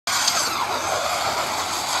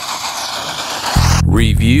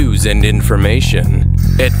reviews and information,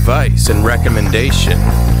 advice and recommendation.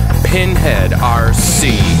 Pinhead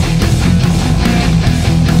RC.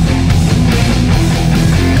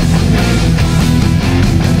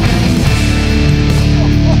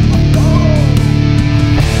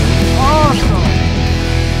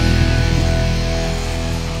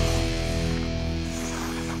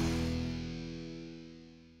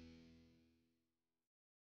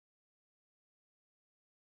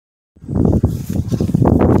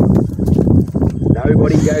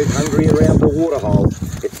 Nobody goes hungry around the waterhole.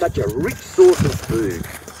 It's such a rich source of food.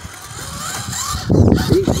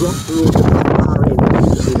 These rocks are all far end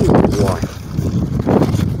white.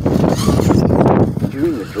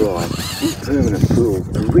 During the dry, these permanent pools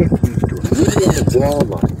are refuge to a myriad of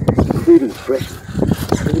wildlife, including fresh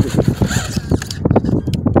predators.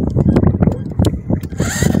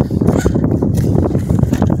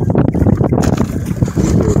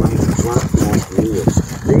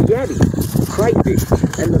 They're yabbies, crayfish,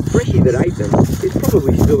 and the freshie that ate them is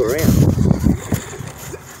probably still around.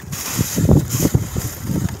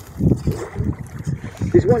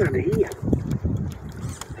 There's one under here.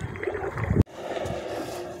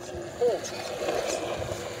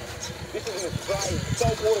 This is an Australian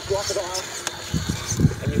saltwater crocodile,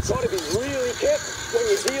 and you've got to be really careful when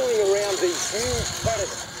you're dealing around these huge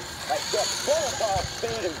predators. They've got volatile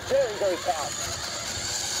speed and very, very powerful.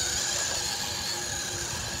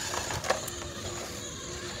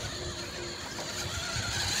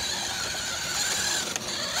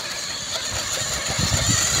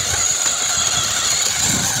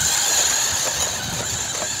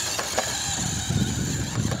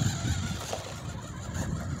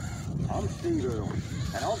 I'm Irwin,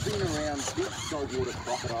 and I've been around big saltwater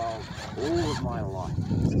crocodiles all of my life.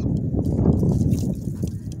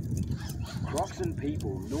 Crocs and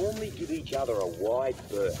people normally give each other a wide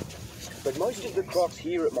berth, but most of the crocs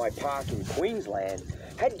here at my park in Queensland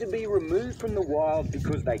had to be removed from the wild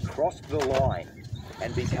because they crossed the line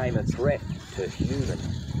and became a threat to humans.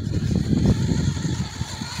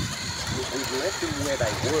 If we'd left them where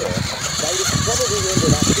they were, they'd have probably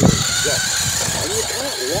ended up being shot. And you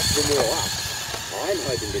can't lock them all up. I'm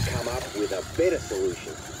hoping to come up with a better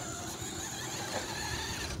solution.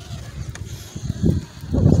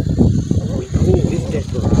 We call this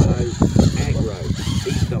desperado Agro.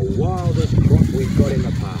 He's the wildest croc we've got in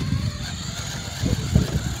the park.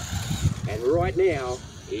 And right now,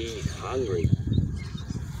 he's hungry.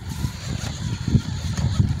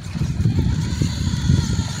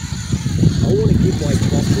 I want to give my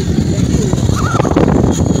croc this special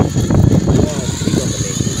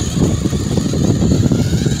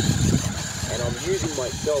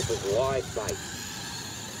myself as live bait.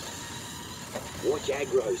 Watch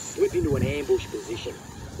Agro slip into an ambush position.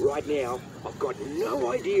 Right now, I've got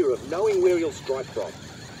no idea of knowing where he'll strike from.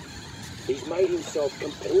 He's made himself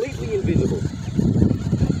completely invisible.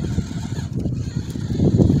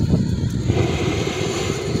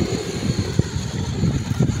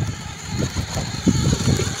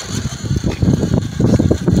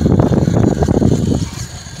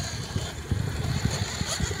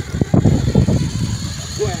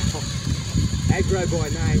 Agro by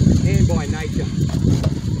name and by nature.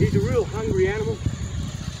 He's a real hungry animal.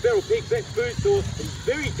 Feral pig's best food source and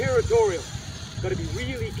very territorial. Got to be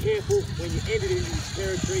really careful when you enter into his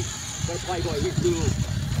territory. Got to play by his rules.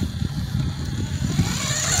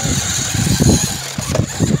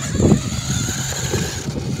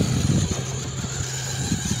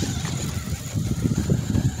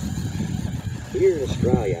 Here in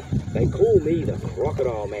Australia, they call me the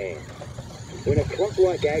Crocodile Man. When a croc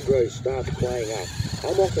like Agro starts playing up,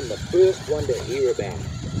 I'm often the first one to hear about it.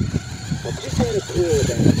 I've just had a call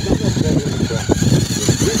about another problem croc.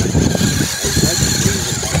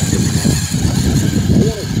 I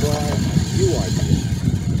want to try a new idea.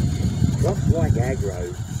 Crocs like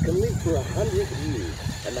Agro can live for 100 years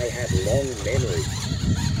and they have long memories.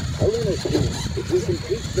 I want to see if we can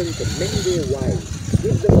teach them to mend their ways,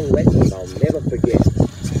 give them a lesson they'll never forget.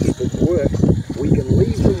 If it works, we can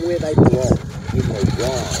leave them where they belong. In the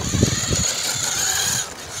wild.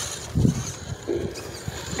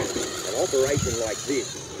 An operation like this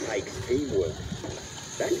takes teamwork.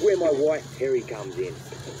 That's where my wife Terry comes in.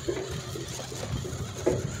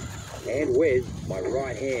 And Wes, my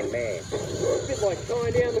right-hand man. It's a bit like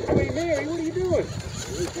tying down the Queen Mary. What are you doing?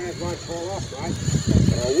 These hands won't fall off, right?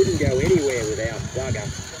 But I wouldn't go anywhere without Duggar.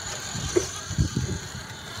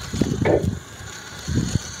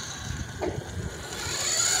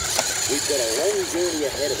 We've got a long journey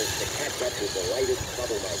ahead of us to catch up with the latest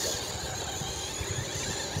troublemaker.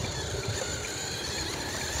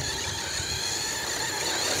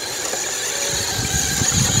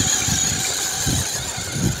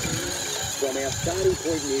 starting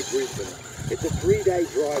point near Brisbane, it's a 3-day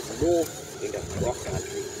drive north into Croc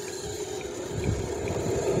country.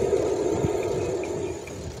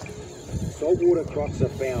 Saltwater crocs are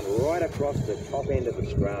found right across the top end of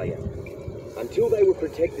Australia. Until they were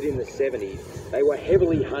protected in the 70s, they were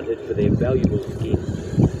heavily hunted for their valuable skin.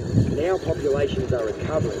 Now populations are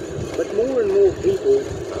recovering, but more and more people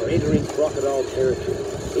are entering crocodile territory,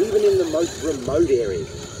 even in the most remote areas,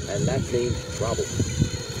 and that means trouble.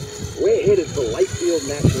 We're headed for Lakefield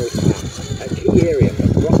National Park, a key area for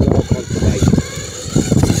crocodile conservation.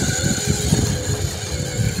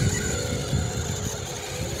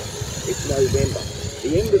 It's November,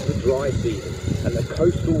 the end of the dry season, and the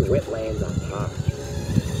coastal wetlands are past.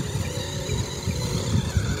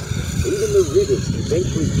 Even the rivers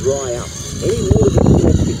eventually dry up. Any water that's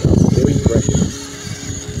left becomes very precious.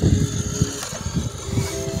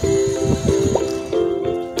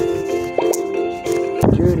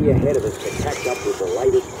 Journey ahead of us to catch up with the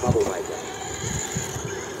latest troublemaker.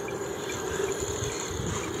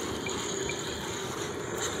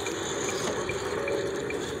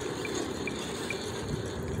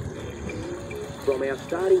 From our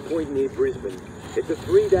starting point near Brisbane, it's a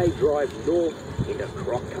 3-day drive north into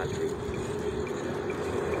Croc country.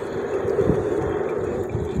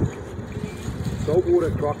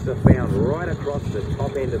 Saltwater crocs are found right across the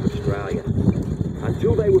top end of Australia.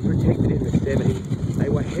 Until they were protected in the 70s, they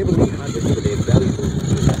were heavily hunted for their valuable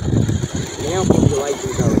skin. Now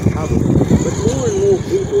populations are recovering, but more and more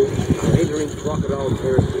people are entering crocodile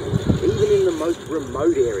territory, even in the most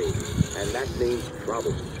remote areas, and that means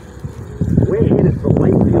trouble. We're headed for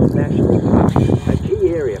Lakefield National Park, a key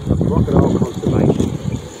area for crocodile conservation.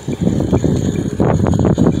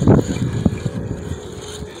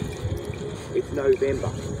 It's November,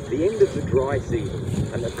 the end of the dry season,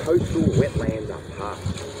 and the coastal wetlands are past.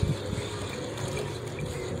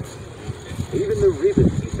 Even the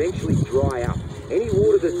rivers eventually dry up. Any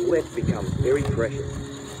water that's left becomes very precious.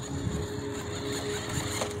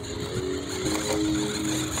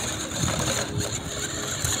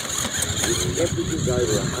 With temperatures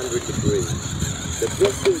over 100 degrees, the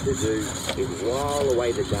best thing to do is while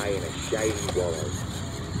away the day in a shady wallow.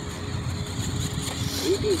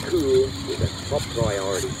 Keeping cool is a top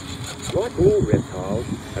priority. Like all reptiles,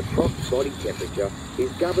 a croc's body temperature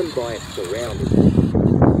is governed by its surroundings.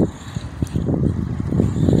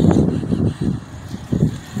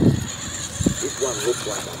 This one looks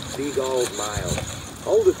like a big old male.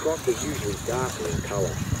 Older crocs are usually darker in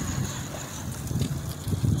colour.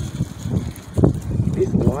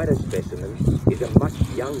 This lighter specimen is a much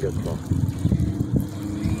younger croc.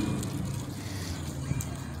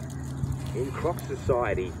 In croc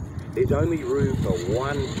society, there's only room for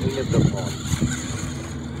one king of the pond.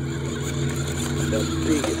 The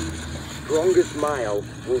biggest, strongest male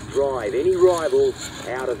will drive any rivals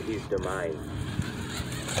out of his domain.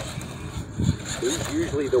 He's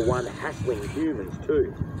usually the one hassling humans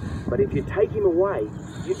too. But if you take him away,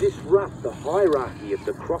 you disrupt the hierarchy of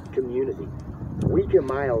the croc community. Weaker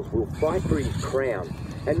males will fight for his crown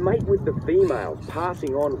and mate with the females,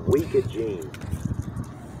 passing on weaker genes.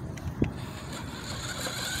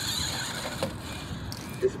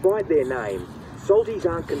 Despite their name, salties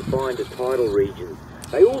aren't confined to tidal regions.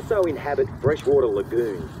 They also inhabit freshwater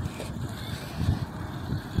lagoons.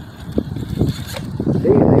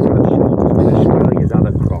 There they rub shoulders with Australia's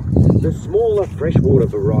other croc, the smaller freshwater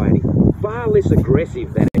variety, far less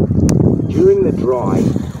aggressive than it. During the dry,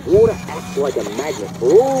 water acts like a magnet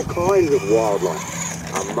for all kinds of wildlife,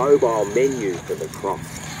 a mobile menu for the croc.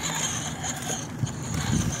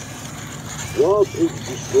 Wild pigs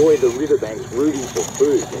destroy the riverbanks rooting for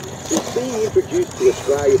food. Since being introduced to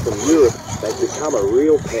Australia from Europe, they've become a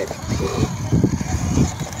real pet.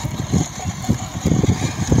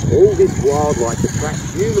 All this wildlife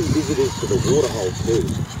attracts human visitors to the waterhole too.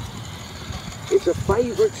 It's a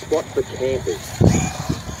favourite spot for campers.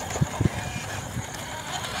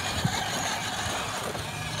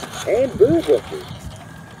 And bird watchers.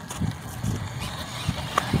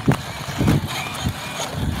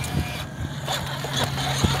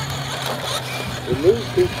 In these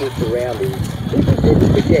peaceful surroundings, people tend to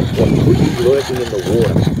forget what could be lurking in the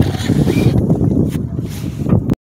water.